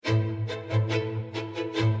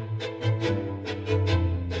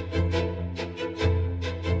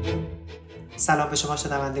سلام به شما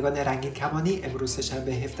شنوندگان رنگین کمانی. امروز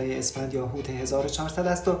شنبه 17 اسفند یا هوت 1400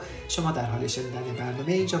 است و شما در حال شنیدن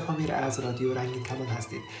برنامه اینجا پامیر از رادیو رنگین کمان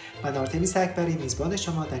هستید. من آرتمیس اکبری میزبان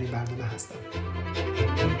شما در این برنامه هستم.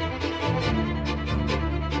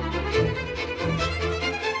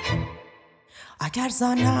 اگر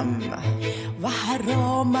زنم و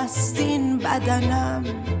حرام است این بدنم،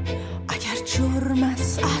 اگر جرم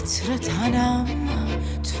از عطر تنم،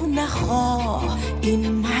 تو نخواه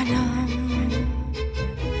این منم.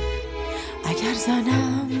 اگر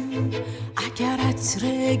زنم، اگر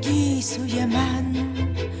عطر گیسوی من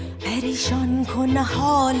پریشان کنه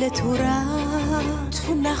حال تو را،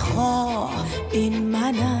 تو نخواه این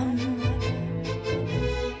منم.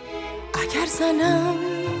 اگر زنم،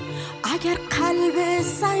 اگر قلب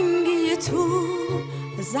سنگی تو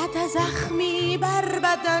زده زخمی بر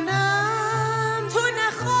بدنم، تو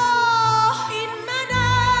نخواه این منم.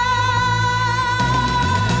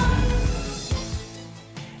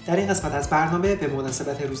 در این قسمت از برنامه به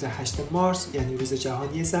مناسبت روز 8 مارس یعنی روز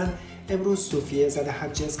جهانی زن، امروز صوفیه زن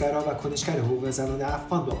همجنسگرا و کنشگر حقوق زنان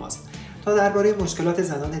افغان با ماست تا درباره مشکلات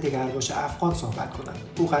زنان دگرباش افغان صحبت کنند.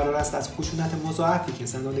 او قرار است از خشونت مضاعفی که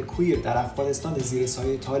زنان کویر در افغانستان زیر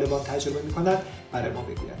سایه طالبان تجربه می‌کنند برای ما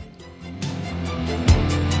بگوید.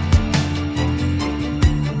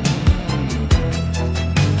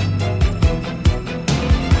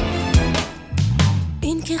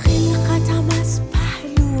 این که خلقتم از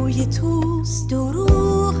پهلوی توست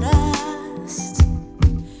دروغ است،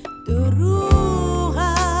 دروغ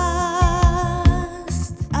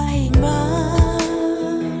است ای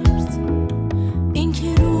مرد. این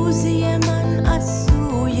که روزی من از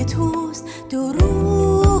سوی توست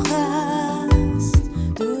دروغ است،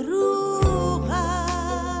 دروغ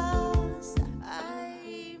است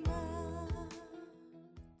ای مرد.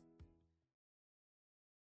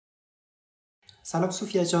 سلام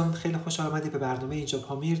صوفیه جان، خیلی خوش آمدی به برنامه اینجا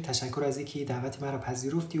پامیر. تشکر از اینکه دعوت مرا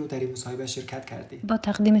پذیرفتی و در این مصاحبه شرکت کردی. با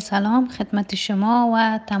تقدیم سلام خدمت شما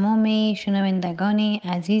و تمام شنوندگان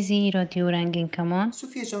عزیزی رادیو رنگین کمان.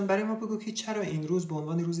 صوفیه جان، برای ما بگو که چرا این روز به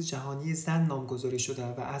عنوان روز جهانی زن نامگذاری شده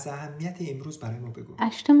و از اهمیت امروز برای ما بگو.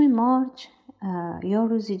 8 مارس یا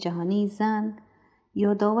روز جهانی زن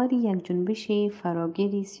یادآور یک جنبش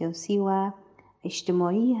فراگیر سیاسی و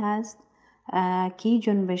اجتماعی هست که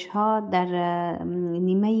جنبش ها در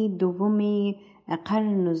نیمه دوم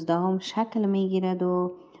قرن 19 شکل می گیرد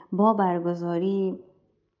و با برگزاری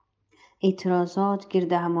اعتراضات،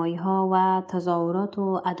 گردهمایی ها و تظاهرات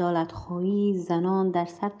و عدالتخواهی زنان در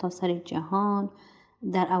سرتاسر جهان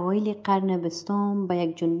در اوایل قرن 20 به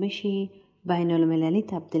یک جنبش بین المللی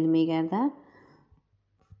تبدیل می گردد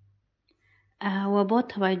و با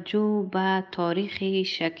توجه به تاریخ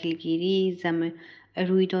شکلگیری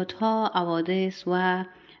رویدادها، حوادث و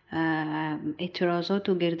اعتراضات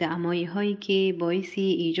و گردهمایی هایی که باعث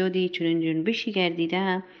ایجاد چنین جنبشی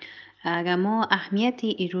گردیده، اگر ما اهمیت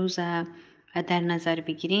این روز در نظر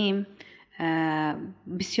بگیریم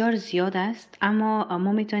بسیار زیاد است، اما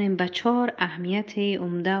ما میتونیم به 4 اهمیت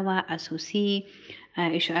عمده و اساسی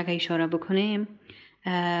اگر اشاره بکنیم.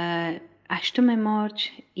 8 مارس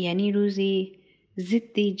یعنی روزی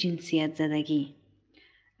ضد جنسیت زدگی،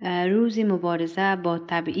 روز مبارزه با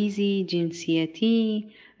تبعیض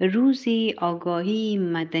جنسیتی، روز آگاهی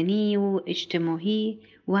مدنی و اجتماعی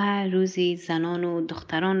و روز زنان و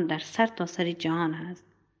دختران در سرتاسر جهان است.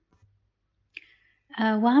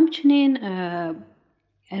 و همچنین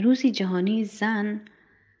روز جهانی زن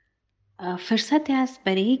فرصتی است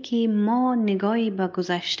برای که ما نگاهی به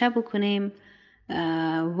گذشته بکنیم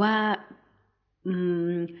و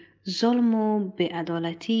ظلم و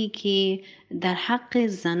بی‌عدالتی که در حق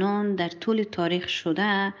زنان در طول تاریخ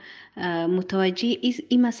شده متوجه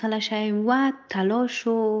این مسئله شویم و تلاش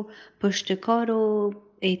و پشتکار و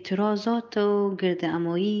اعتراضات و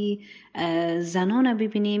گردهمایی زنان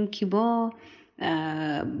ببینیم که با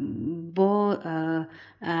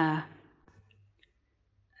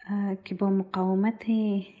مقاومت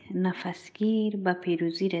نفسگیر به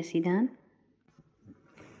پیروزی رسیدن.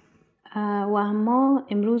 و اما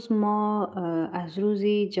امروز ما از روز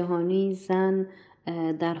جهانی زن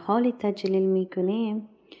در حال تجلیل میکنیم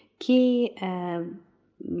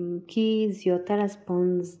که زیادتر از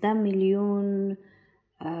 15 میلیون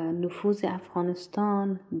نفوذ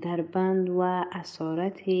افغانستان در بند و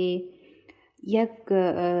اسارت یک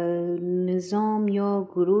نظام یا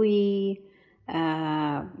گروهی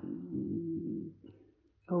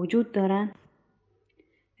وجود دارند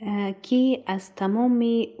که از تمام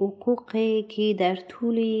حقوقی که در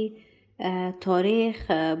طول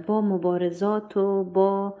تاریخ با مبارزات و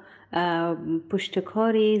با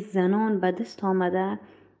پشتکار زنان به دست آمده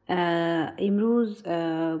امروز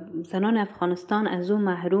زنان افغانستان از او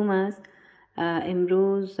محروم است.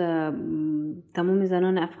 امروز تمام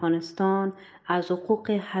زنان افغانستان از حقوق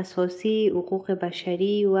حساسی، حقوق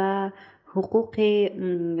بشری و حقوق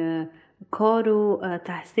کار و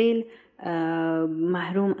تحصیل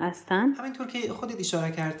محروم هستند. همینطور که خودت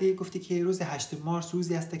اشاره کردی، گفتی که روز 8 مارس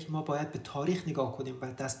روزی است که ما باید به تاریخ نگاه کنیم و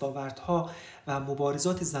دستاوردها و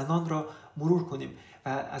مبارزات زنان را مرور کنیم و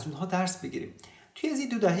از اونها درس بگیریم. توی از این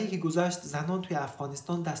 2 دهه‌ای که گذشت زنان توی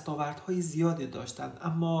افغانستان دستاوردهای زیادی داشتند،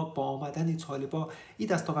 اما با آمدن طالبان این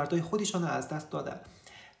دستاوردهای خودشان را از دست دادن.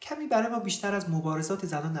 کمی برای ما بیشتر از مبارزات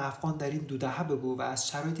زنان افغان در این 2 دهه بگو و از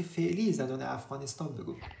شرایط فعلی زنان افغانستان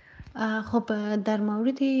بگو. خب در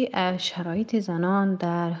مورد شرایط زنان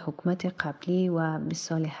در حکومت قبلی و 20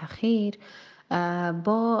 سال اخیر،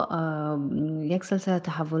 با یک سلسله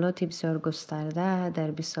تحولات بسیار گسترده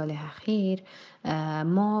در 20 سال اخیر،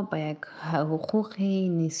 ما با یک حقوق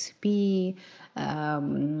نسبی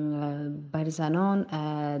بر زنان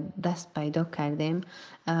دست پیدا کردیم.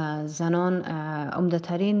 زنان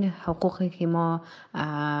عمده‌ترین حقوقی که ما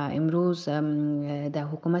امروز در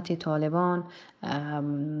حکومت طالبان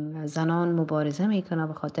زنان مبارزه میکنن،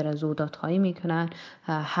 به خاطر از او دادخواهی میکنن،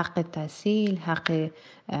 حق تحصیل، حق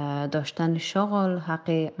داشتن شغل،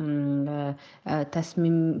 حق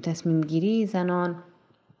تصمیم گیری زنان،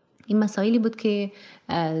 این مسائلی بود که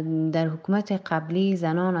در حکومت قبلی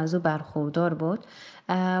زنان از او برخوردار بود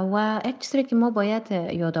و یک چیزی که ما باید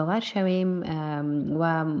یادآور شویم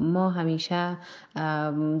و ما همیشه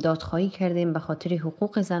دادخواهی کردیم به خاطر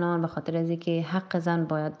حقوق زنان، به خاطر از اینکه حق زن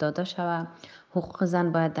باید داده شود، حقوق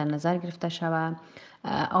زن باید در نظر گرفته شود،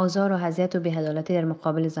 آزار و اذیت و بی‌عدالتی در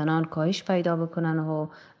مقابل زنان کاهش پیدا بکنن و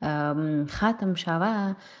ختم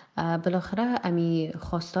شود. بالاخره امی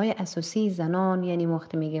خواستای اساسی زنان، یعنی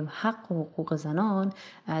وقتی میگیم حق و حقوق زنان،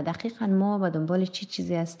 دقیقا ما به دنبال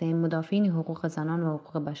چیزی هستیم؟ مدافعین حقوق زنان و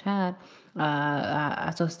حقوق بشر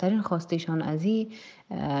اساسترین خواستشان از این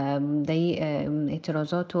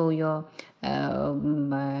اعتراضات و یا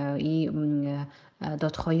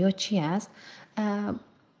دادخواهی ها چی است؟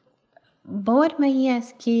 باور من این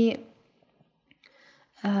است که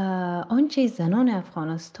آنچه زنان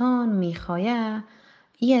افغانستان میخواید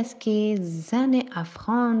این است که زن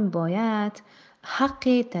افغان باید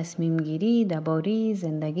حق تصمیم گیری درباره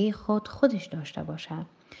زندگی خودش داشته باشد.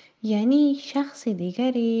 یعنی شخص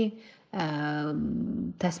دیگری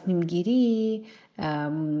تصمیم گیری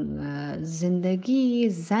زندگی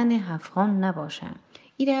زن افغان نباشه.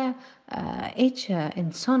 ایره هیچ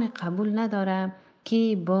انسان قبول نداره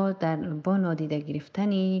که با نادیده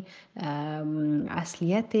گرفتن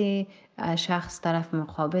اصلیت شخص طرف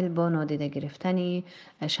مقابل، با نادیده گرفتن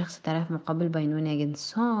شخص طرف مقابل بین یک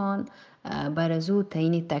انسان، بر از او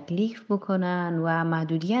تعیین تکلیف بکنن و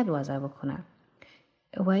محدودیت وضع بکنن.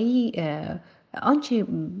 و این آنچه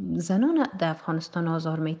زنان در افغانستان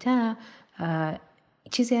آزار میته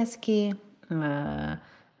چیزی است که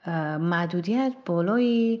محدودیت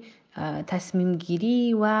بالای تصمیم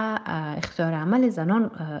گیری و اختیار عمل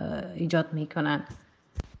زنان ایجاد میکنن.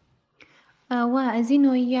 و از این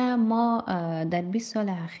نوعیه ما در 20 سال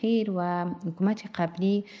اخیر و حکومت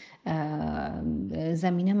قبلی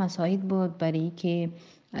زمینه مساعد بود برای که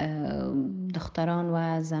دختران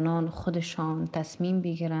و زنان خودشان تصمیم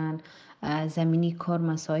بگیرن. زمینی کار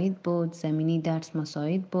مساعد بود، زمینی درس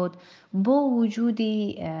مساعد بود، با وجود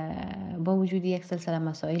یک سلسله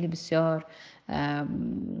مسائل بسیار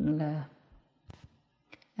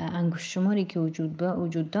انگشت شماری که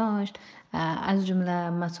وجود داشت، از جمله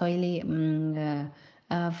مسائل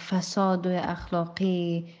فساد و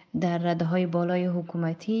اخلاقی در رده‌های بالای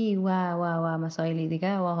حکومتی و مسائل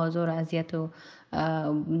دیگه و حضور اذیت و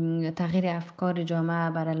تغییر افکار جامعه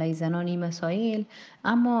بر علیه زنان این مسائل.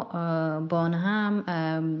 اما با آن هم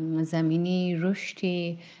زمینی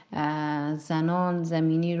رشد زنان،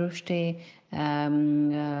 زمینی رشد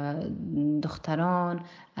دختران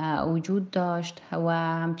وجود داشت و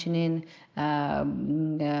همچنین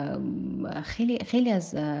خیلی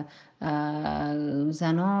از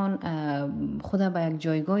زنان خود به یک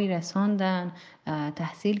جایگاهی رساندن،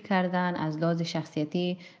 تحصیل کردن، از لحاظ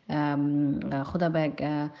شخصیتی خود به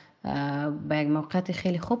یک موقعیت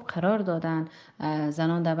خیلی خوب قرار دادن.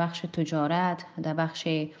 زنان در بخش تجارت، در بخش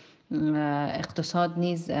اقتصاد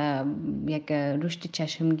نیز یک رشد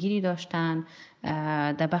چشمگیری داشتن.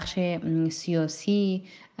 در بخش سیاسی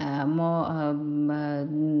ما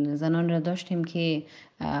زنان را داشتیم که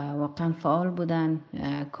واقعا فعال بودن،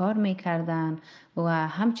 کار میکردن و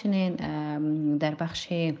همچنین در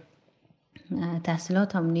بخش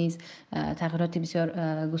تحصیلات هم نیز تغییرات بسیار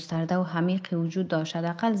گسترده و عمیقی وجود داشت.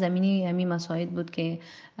 حداقل زمینی همین مسائل بود که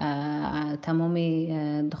تمام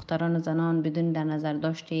دختران و زنان بدون در نظر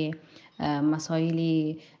داشته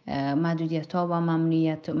مسائل محدودیت ها و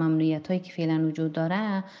ممنوعیت هایی که فعلا وجود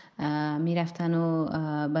داره می رفتن و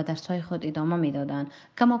به درس های خود ادامه می دادن.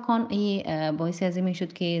 کماکان این باعث از این می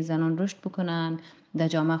شد که زنان رشد بکنن، در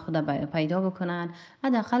جامعه خود پیدا بکنن.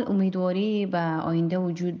 حداقل امیدواری به آینده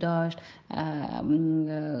وجود داشت.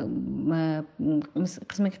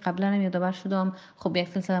 قسمی که قبلا هم یادآور شدم، خب یک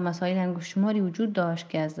سلسله مسائل انگشت شماری وجود داشت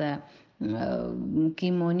که از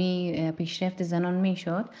که مانی پیشرفت زنان می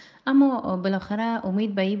شد، اما بالاخره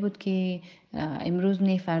امید به این بود که امروز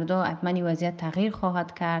نه فردا حتما وضعیت تغییر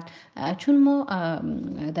خواهد کرد،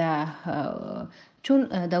 چون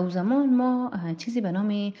در او زمان ما چیزی به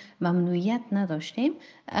نام ممنوعیت نداشتیم،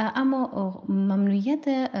 اما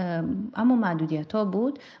محدودیت ها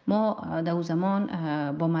بود. ما در او زمان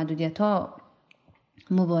با محدودیت ها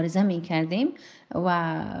مبارزه می کردیم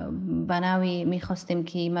و به نوعی می خواستیم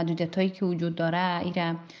که محدودیت هایی که وجود داره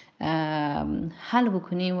ایره حل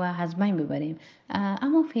بکنیم و از بین ببریم.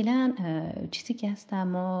 اما فعلا چیزی که هست،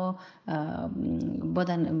 ما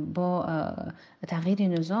با تغییر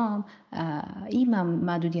نظام این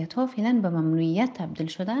محدودیت ها فعلا به ممنوعیت تبدیل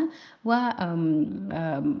شده و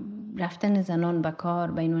رفتن زنان به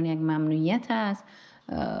کار به عنوان یک ممنوعیت است.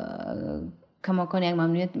 کماکان یک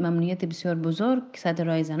ممنوعیت بسیار بزرگ صدر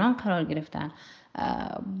راه زنان قرار گرفتن.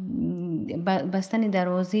 بستن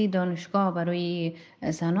دروازه دانشگاه برای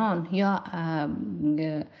زنان یا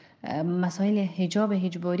مسائل حجاب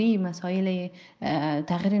اجباری، مسائل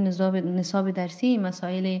تغییر نصاب درسی،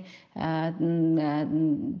 مسائل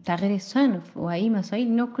تغییر صنف و این مسائل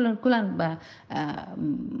اینا کلن به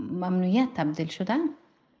ممنوعیت تبدیل شدن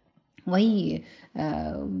و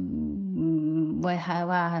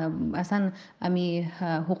اصلا امی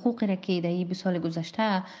حقوقی را که در 20 سال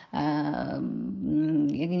گذشته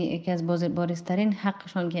یکی از بارزترین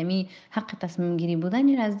حقشان که امی حق تصمیم گیری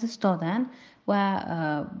بودن را از دست دادن و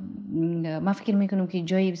من فکر میکنم که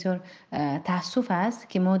جایی بسیار تاسف است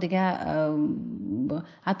که ما دیگه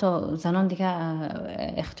حتی زنان دیگه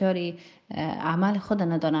اختیاری عمل خود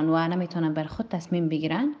ندارن و نمیتونن بر خود تصمیم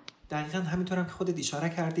بگیرن. دقیقاً همینطور هم که خودت اشاره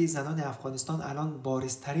کردی، زنان افغانستان الان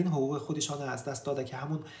بارزترین حقوق خودشان از دست داده که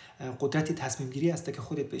همون قدرت تصمیم گیری است که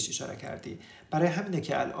خودت بهش اشاره کردی. برای همینه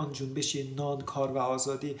که الان جنبش نان، کار و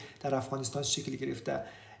آزادی در افغانستان شکل گرفته.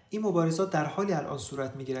 این مبارزات در حالی الان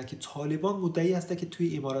صورت میگیرد که طالبان مدعی است که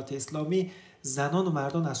توی امارات اسلامی زنان و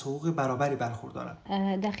مردان از حقوق برابری برخوردارند.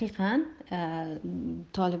 دقیقاً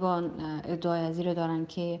طالبان ادعای از این دارن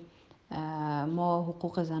که ما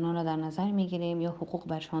حقوق زنان را در نظر میگیریم یا حقوق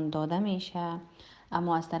برشان داده میشه،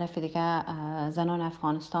 اما از طرف دیگه زنان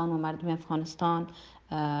افغانستان و مردم افغانستان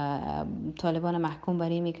طالبان محکوم بر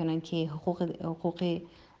این میکنن که حقوق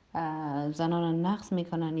زنان را نقض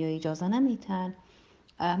میکنن یا اجازه نمیتن.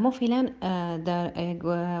 ما فعلا در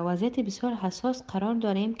وضعیت بسیار حساس قرار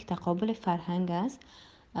داریم که تقابل فرهنگ است.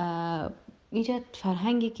 ایجاد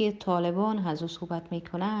فرهنگی که طالبان از او صحبت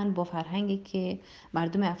میکنن با فرهنگی که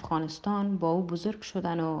مردم افغانستان با او بزرگ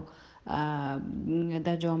شدن و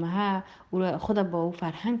در جامعه خود با او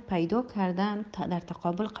فرهنگ پیدا کردن در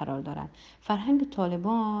تقابل قرار دارن. فرهنگ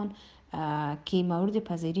طالبان که مورد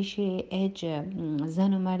پذیرش هیچ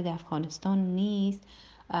زن و مرد افغانستان نیست،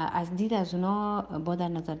 از دید از اونا با در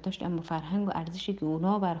نظر داشت اما فرهنگ و ارزشی که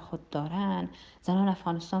اونا بر خود دارن، زنان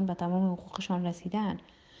افغانستان به تمام حقوقشان رسیدن.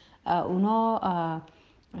 اونا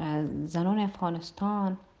زنان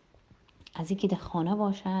افغانستان از اینکه در خانه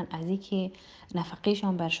باشن، از اینکه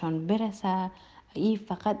نفقهشان برشان برسه، این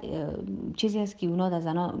فقط چیزی است که اونا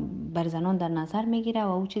بر زنان در نظر میگیره و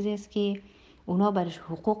او چیزی است که اونا برش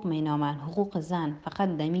حقوق مینامن، حقوق زن. فقط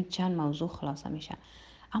دمی چند موضوع خلاصه میشه.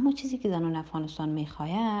 اما چیزی که زنان افغانستان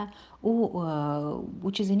میخواه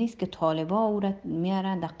او چیزی نیست که طالبا او را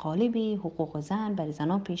میارن در قالب حقوق زن بر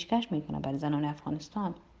زنان پیشکش میکنه بر زنان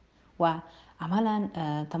افغانستان و عملا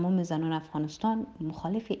تمام زنان افغانستان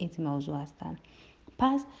مخالف این موضوع هستند.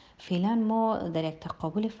 پس فعلا ما در یک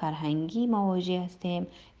تقابل فرهنگی مواجه هستیم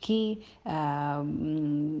که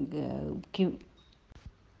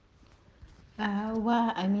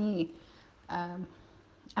و امی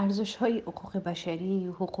ارزش های حقوق بشری،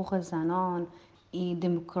 حقوق زنان،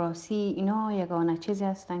 دموکراسی، اینا یگانه چیزی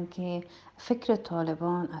هستند که فکر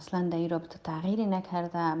طالبان اصلا در این رابطه تغییری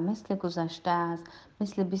نکرده، مثل گذشته است،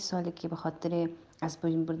 مثل 20 سالی که به خاطر از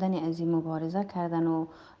بین بردن از این مبارزه کردن و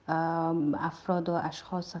افراد و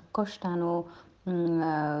اشخاص کشتن و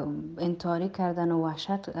انتحاری کردن و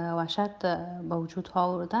وحشت به وجود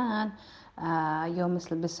آوردن، یا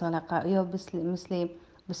مثل 20 سال یا مثل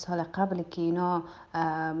به سال قبل که اینا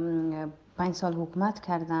 5 سال حکومت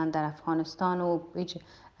کردن در افغانستان و هیچ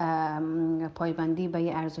پایبندی به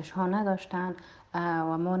این ارزش ها نداشتن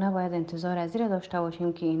و ما نباید انتظار از این داشته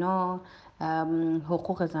باشیم که اینا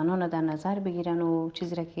حقوق زنان را در نظر بگیرن و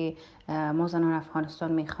چیزی را که ما زنان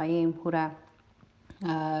افغانستان میخواییم او را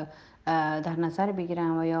در نظر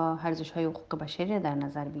بگیرن و یا ارزش های حقوق بشری در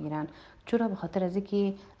نظر بگیرن. چرا؟ به خاطر از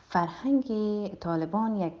اینکه فرهنگ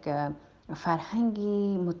طالبان یک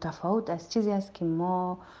فرهنگی متفاوت از چیزی است که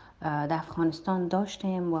ما در افغانستان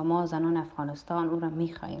داشتیم و ما زنان افغانستان او را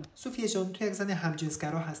میخواییم. صوفیه جان، تو یک زن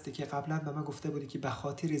همجنسگرا هستی که قبلا به من گفته بودی که به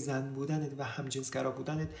خاطر زن بودنت و همجنسگرا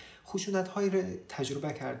بودنت خشونت‌هایی را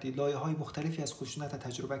تجربه کردی، لایه‌های مختلفی از خشونت را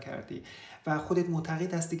تجربه کردی و خودت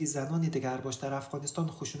معتقد هستی که زنان دگرباش در افغانستان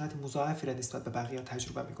خشونت مضاعفی را نسبت به بقیه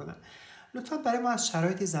تجربه میکنن. لطفاً برای ما از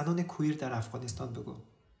شرایط زنان کویر در افغانستان بگو.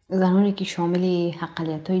 زنانی که شامل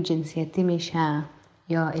اقلیت‌های جنسیتی میشه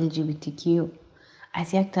یا LGBTQ،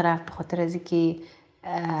 از یک طرف به خاطر از اینکه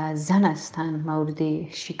زن هستند مورد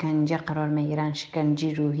شکنجه قرار میگیرن،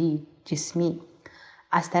 شکنجه روحی جسمی.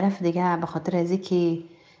 از طرف دیگه به خاطر از اینکه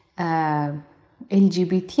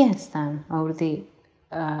LGBT هستند مورد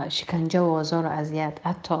شکنجه و آزار و اذیت،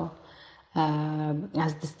 حتی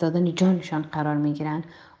از دست دادن جانشان قرار میگیرن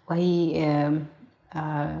و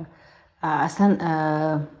اصلا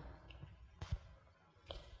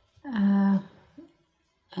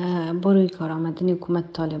بروی کار آمدن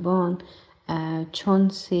حکومت طالبان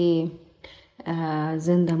چانس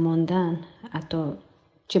زنده ماندن، حتی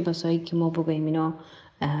چه بسایی که ما بگوییم اینا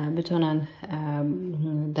بتونن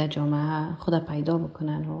در جامعه خود پیدا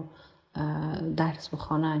بکنن و درس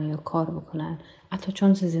بخوانن یا کار بکنن، حتی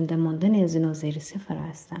چانس زنده ماندن از اینا زیر صفر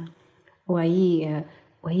هستن و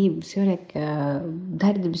این بسیار یک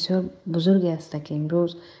درد بسیار بزرگی است که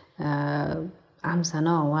امروز هم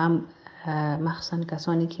زنا و هم مخصوصا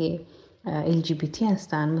کسانی که LGBT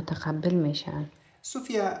هستن متقبل میشن.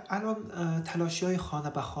 صوفیا، الان تلاشی‌های خانه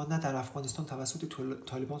به خانه در افغانستان توسط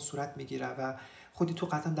طالبان صورت میگیره و خودی تو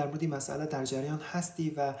قطعا در مورد این مسئله در جریان هستی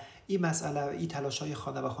و این مسئله، این تلاش‌های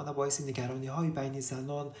خانه به خانه باعث نگرانی‌های بین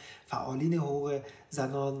زنان، فعالین حقوق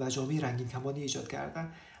زنان و جامعه رنگین کمانی ایجاد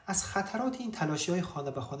کردن. از خطرات این تلاشی‌های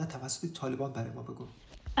خانه به خانه توسط طالبان برای ما بگو.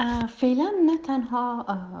 فعلا نه تنها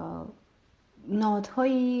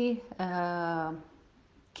نهادهایی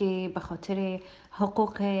که به خاطر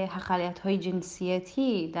حقوق اقلیت‌های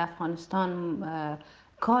جنسیتی در افغانستان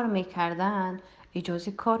کار میکردن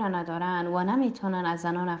اجازه کار ندارن و نمیتونن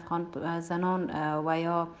از زنان و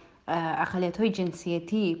یا اقلیت‌های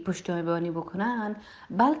جنسیتی پشتیبانی بکنن،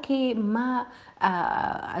 بلکه ما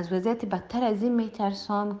از وضعیت بدتر از این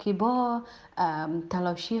میترسم که با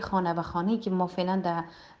تلاشی خانه به خانه که ما فعلا در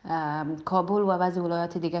کابل و بعضی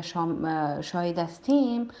ولایات دیگه شاهد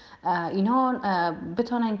هستیم، اینا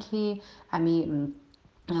بتونن که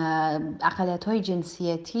اقلیت‌های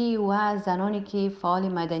جنسیتی و زنانی که فعال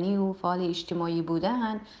مدنی و فعال اجتماعی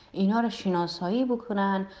بودن اینا را شناسایی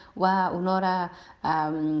بکنن و اونا را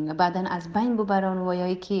بعداً از بین ببرن و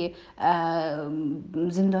یا که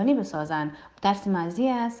زندانی بسازن. درس مزی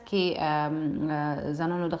است که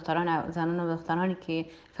زنان و دخترانی که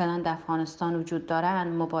فعلا در افغانستان وجود دارن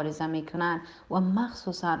مبارزه میکنن و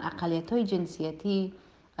مخصوصا اقلیت‌های جنسیتی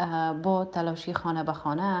با تلاشی خانه به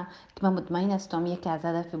خانه که من مطمئن هستم یکی از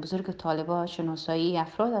هدف بزرگ طالبان شناسایی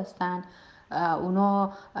افراد هستند،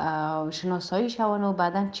 اونا شناسایی شوند و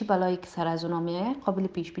بعداً چی بلایی که سر از اونا میاد قابل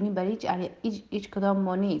پیش بینی برای هیچ کدام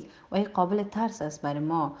ما نیست و این قابل ترس است برای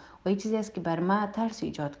ما و این چیزی است که بر ما ترس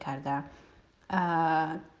ایجاد کرده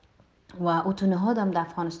و اتونهاد هم در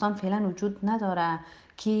افغانستان فعلا وجود نداره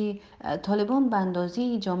که طالبان به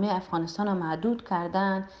اندازه جامعه افغانستان هم محدود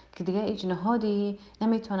کردن که دیگه اجنهادی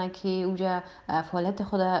نمیتونه که اوجا فعالیت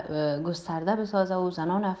خود گسترده بسازه و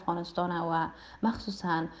زنان افغانستان و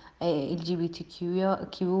مخصوصا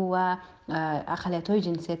LGBTQ و اقلیت‌های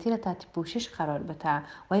جنسیتی را تحت پوشش قرار بده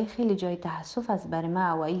و این خیلی جای تأسف است برای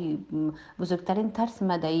ما و این بزرگترین ترس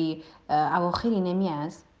مدعی اواخری نمی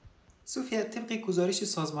است. صوفیا، طبق گزارش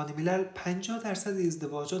سازمان ملل 50%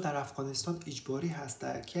 ازدواجات در افغانستان اجباری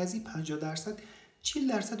هستند که از این 50%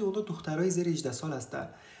 40% اونا دخترای زیر 18 سال هستند.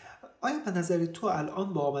 آیا به نظر تو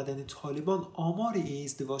الان با آمدن طالبان آمار این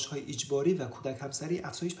ازدواج‌های اجباری و کودک همسری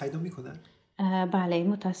افزایش پیدا می‌کنند؟ بله،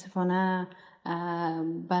 متاسفانه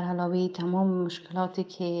بر علاوه تمام مشکلاتی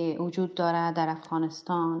که وجود داره در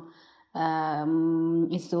افغانستان،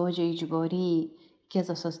 ازدواج اجباری که از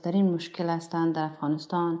اساس‌ترین مشکل هستند در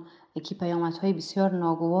افغانستان که پیامدهای بسیار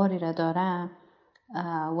ناگواری را داره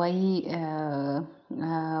و این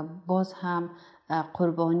باز هم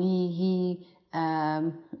قربانی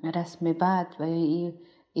رسم بد و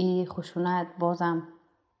این خشونت باز هم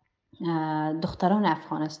دختران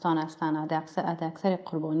افغانستان هستند. اکثر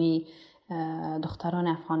قربانی دختران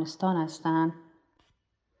افغانستان هستند.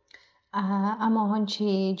 اما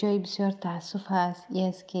آنچه جای بسیار تأسف است این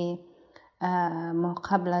است که ما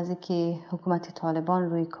قبل از اینکه حکومت طالبان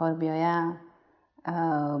روی کار بیاید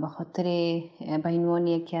به خاطر بینوان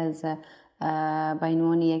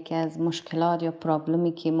یکی از مشکلات یا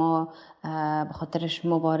پرابلمی که ما به خاطرش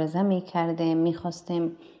مبارزه میکردیم،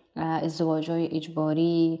 میخواستیم ازدواج‌های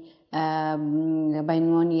اجباری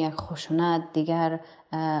بینوان یک خشونت دیگر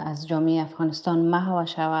از جامعه افغانستان محو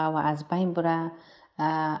شود و از بین بره.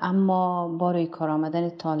 اما با روی کار آمدن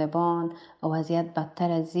طالبان وضعیت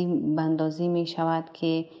بدتر از این بندازی می شود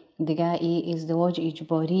که دیگه این ازدواج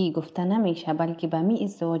اجباری گفته نمیشه، بلکه به می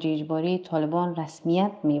ازدواج اجباری طالبان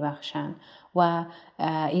رسمیت می بخشند و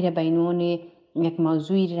این به عنوان یک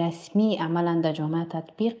موضوع رسمی عملا در جامعه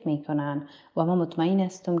تطبیق می کنند و ما مطمئن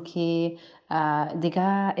هستم که دیگه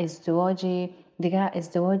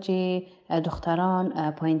ازدواج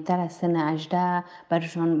دختران پایینتر از سن 18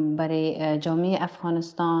 برای جامعه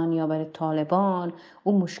افغانستان یا برای طالبان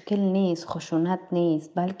او مشکل نیست، خشونت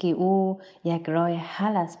نیست، بلکه او یک راه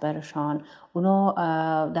حل است برشان. اونا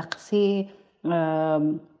دقیقی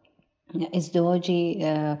ازدواج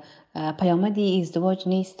پیامدی ازدواج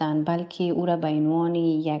نیستند، بلکه او را به عنوان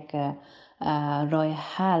یک راه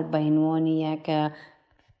حل، به عنوان یک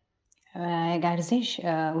ارزش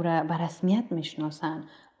او را به رسمیت میشناسند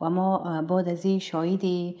و ما بعد از این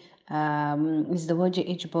شاهد ازدواج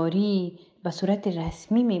اجباری به صورت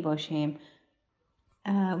رسمی می باشیم.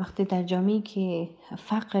 وقتی در جامعه که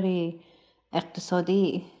فقر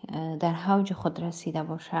اقتصادی در اوج خود رسیده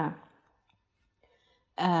باشه،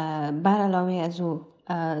 بر علاوه از او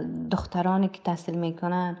دخترانی که تحصیل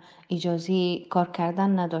میکنن اجازه کار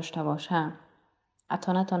کردن نداشته باشه،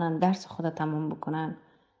 حتی نتونن درس خود تمام بکنن،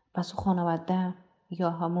 پس خانواده یا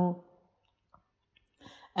همو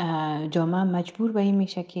جامعه مجبور به این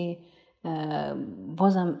میشه که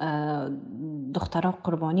بازم دختران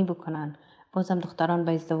قربانی بکنن، بازم دختران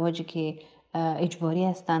به ازدواجی که اجباری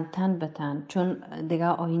هستن تن بتن، چون دیگه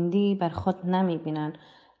آیندی بر خود نمی بینن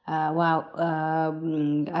و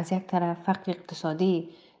از یک طرف فقر اقتصادی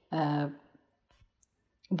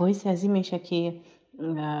باعث از این میشه که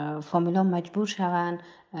فامیلان مجبور شوند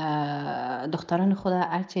دختران خود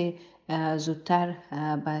هرچه زودتر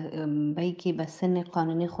به ای که به سن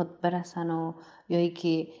قانونی خود برسن و یا ای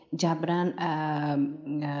که جبران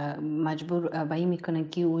مجبور به این میکنن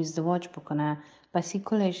که او ازدواج بکنه. پس این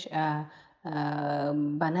کلش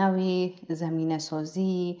به نوع زمینه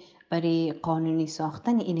سازی برای قانونی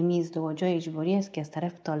ساختن اینمی ازدواج‌های اجباری است که از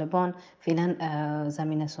طرف طالبان فعلا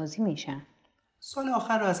زمینه سازی میشه. سوال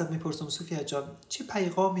آخر رو ازت میپرسم صوفیه جان، چه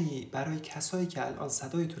پیغامی برای کسایی که الان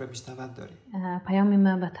صدای تو رو میشنوند داری؟ پیامی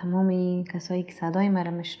من به تمام کسایی که صدای من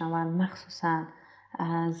رو میشنوند، مخصوصا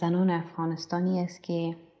زنان افغانستانی است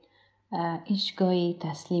که هیچگاهی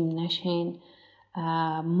تسلیم نشین.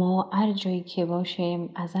 ما هر جایی که باشیم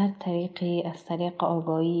از هر طریقی، از طریق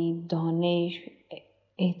آگاهی، دانش،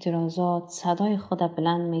 اعتراضات صدای خود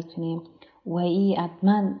بلند میکنیم و این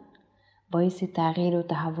حتما باعث تغییر و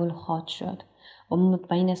تحول خواهد شد و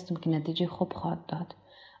مطمئن هستم که نتیجه خوب خواهد داد.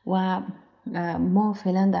 و ما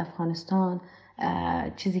فعلا در افغانستان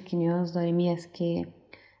چیزی که نیاز داریم این است که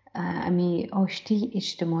امی آشتی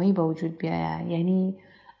اجتماعی با وجود بیاید، یعنی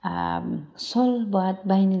صلح باید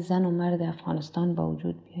بین زن و مرد افغانستان با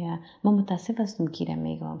وجود بیاید. ما متاسف هستم که را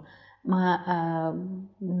میگم، ما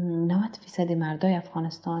 90% مردای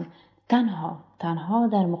افغانستان تنها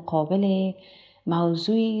در مقابل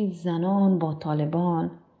موضوع زنان با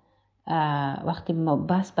طالبان، وقتی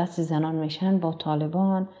بس زنان میشن با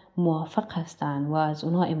طالبان موافق هستن و از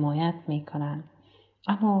اونا حمایت میکنن.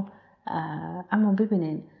 اما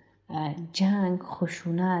ببینین جنگ،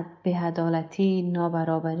 خشونت، بی‌عدالتی،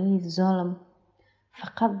 نابرابری، ظلم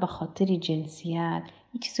فقط به خاطر جنسیت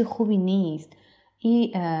این چیز خوبی نیست.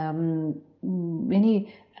 یعنی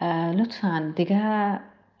لطفاً دیگه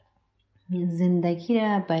زندگی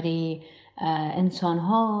را برای انسان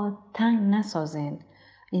ها تنگ نسازین.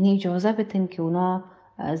 یعنی اجازه بتین که اونا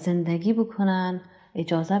زندگی بکنن،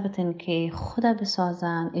 اجازه بتین که خود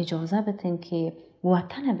بسازن، اجازه بتین که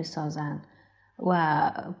وطن بسازن.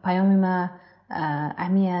 و پیام ما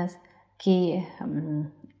امی است که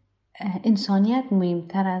انسانیت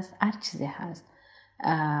مهمتر از هر چیزی هست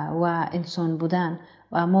و انسان بودن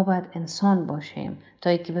و ما باید انسان باشیم تا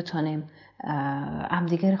اینکه بتونیم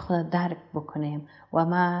همدیگر خود درک بکنیم. و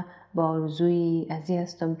ما با آرزوی ازی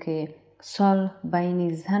هستم که صلح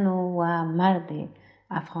بین زن و مرد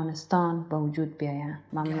افغانستان با وجود بیاید.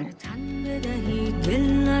 ممنون. تن بدهی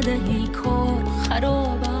دل ندهی کار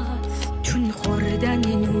خراب است، چون خوردن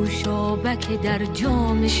نوشابک در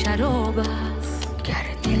جام شراب است. گر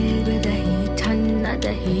دل بدهی تن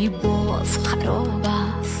ندهی باز خراب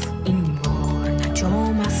است. این بار نه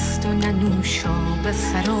جام است و نه نوشابه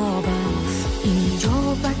سراب است.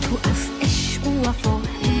 اینجا به تو از عشق و وفا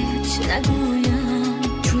هیچ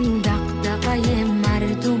نگویم، چون دغدغه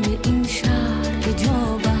مردم این شهر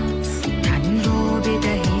حجاب است. تن را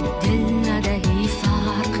بدهی دل ندهی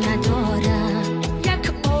فرق ندارد.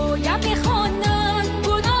 یک آیه بخوانند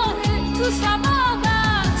گناه تو ثواب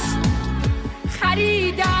است.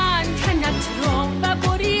 خریدن تنت را و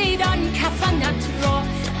بریدن کفنت را،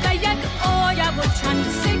 و یک آیه و چند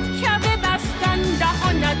سکه ببستن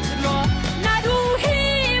دهانت را. نه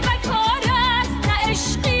روحی و کار است، نه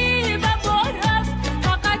عشقی و بار است،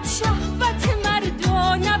 فقط شهوت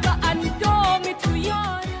مردانه و اندام تو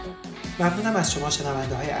یار. ممنونم از شما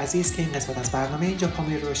شنونده های عزیز که این قسمت از برنامه اینجا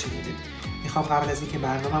پامیر رو شنیدید. میخوام قبل از اینکه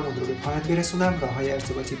برنامه‌مون رو به پایان برسونم راه‌های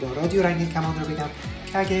ارتباطی با رادیو رنگین کمان رو بگم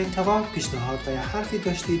که اگه انتقاد، پیشنهاد و یا حرفی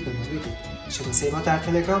داشتید به ما بگید. شناسه ما در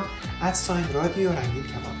تلگرام @رادیو رنگین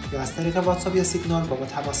کمان یا از طریق واتساپ یا سیگنال با ما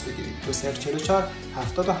تماس بگیرید. 2044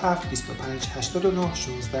 77 25 89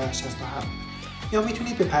 16 67 یا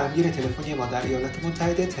میتونید به پیامگیر تلفنی ما در ایالات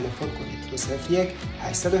متحده تلفن کنید 201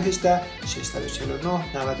 818 649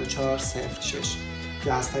 9406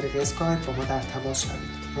 یا از طریق اسکایپ با ما در تماس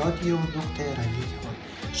شوید. رادیو نقطه رنگین کمان.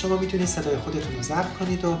 شما میتونید صدای خودتون رو ضبط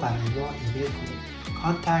کنید و برای ما ایمیل کنید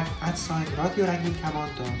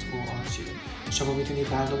contact@radioranginkaman.org. شما میتونید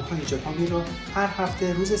برنامه‌های اینجا پامیر رو هر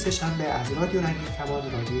هفته روز سه‌شنبه از رادیو رنگین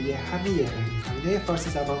کمان، رادیوی همه رنگین کمان‌های فارسی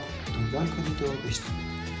زبان دنبال کنید و بشنوید.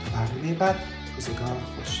 تا برنامه بعد، روزگار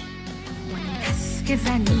خوش. کس که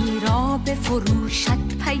زنی را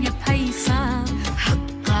بفروشد پی پیسم،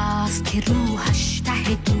 حق است که روحش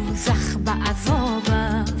ته دوزخ به عذاب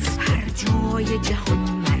است. هر جای جهان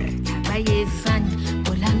مرتبه زن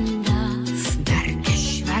بلند است. در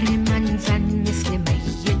کشور من زن مثل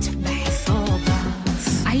میت به حساب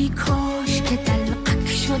است. ای کاش که دلقک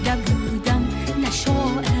شده بودم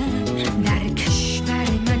نشاعر. در کشور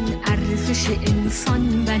من ارزش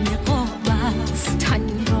انسان به نقاب است.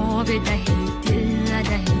 تن را بدهی دل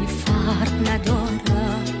ندهی فرق ندارد.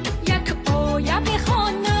 یک آیه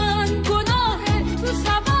بخوانند گناه تو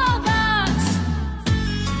ثواب است.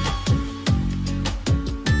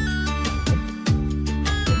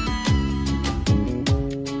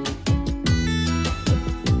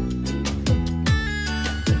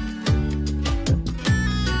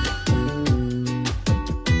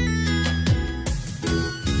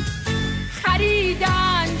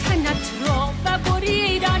 خریدن تنت را و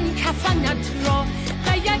بریدن کفنت را، و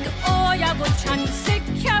یک آیه و چند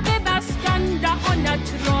سکه ببستن دهانت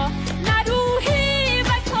را. نه روحی و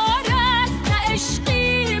کار است، نه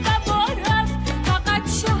عشقی و بار است، فقط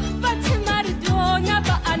شهوت مردانه و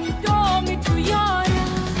اندام تو یار است.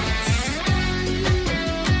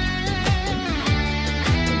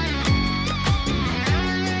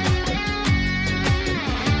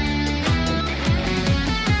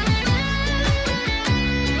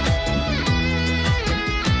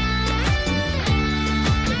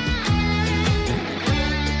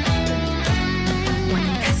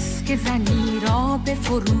 که زنی را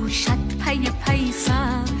بفروشد پی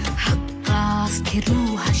پیسم، حق است که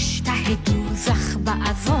روحش ته دوزخ به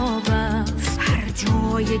عذاب است. هر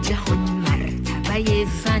جای جهان مرتبه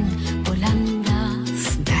زن بلند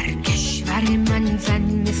است. در کشور من زن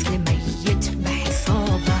مثل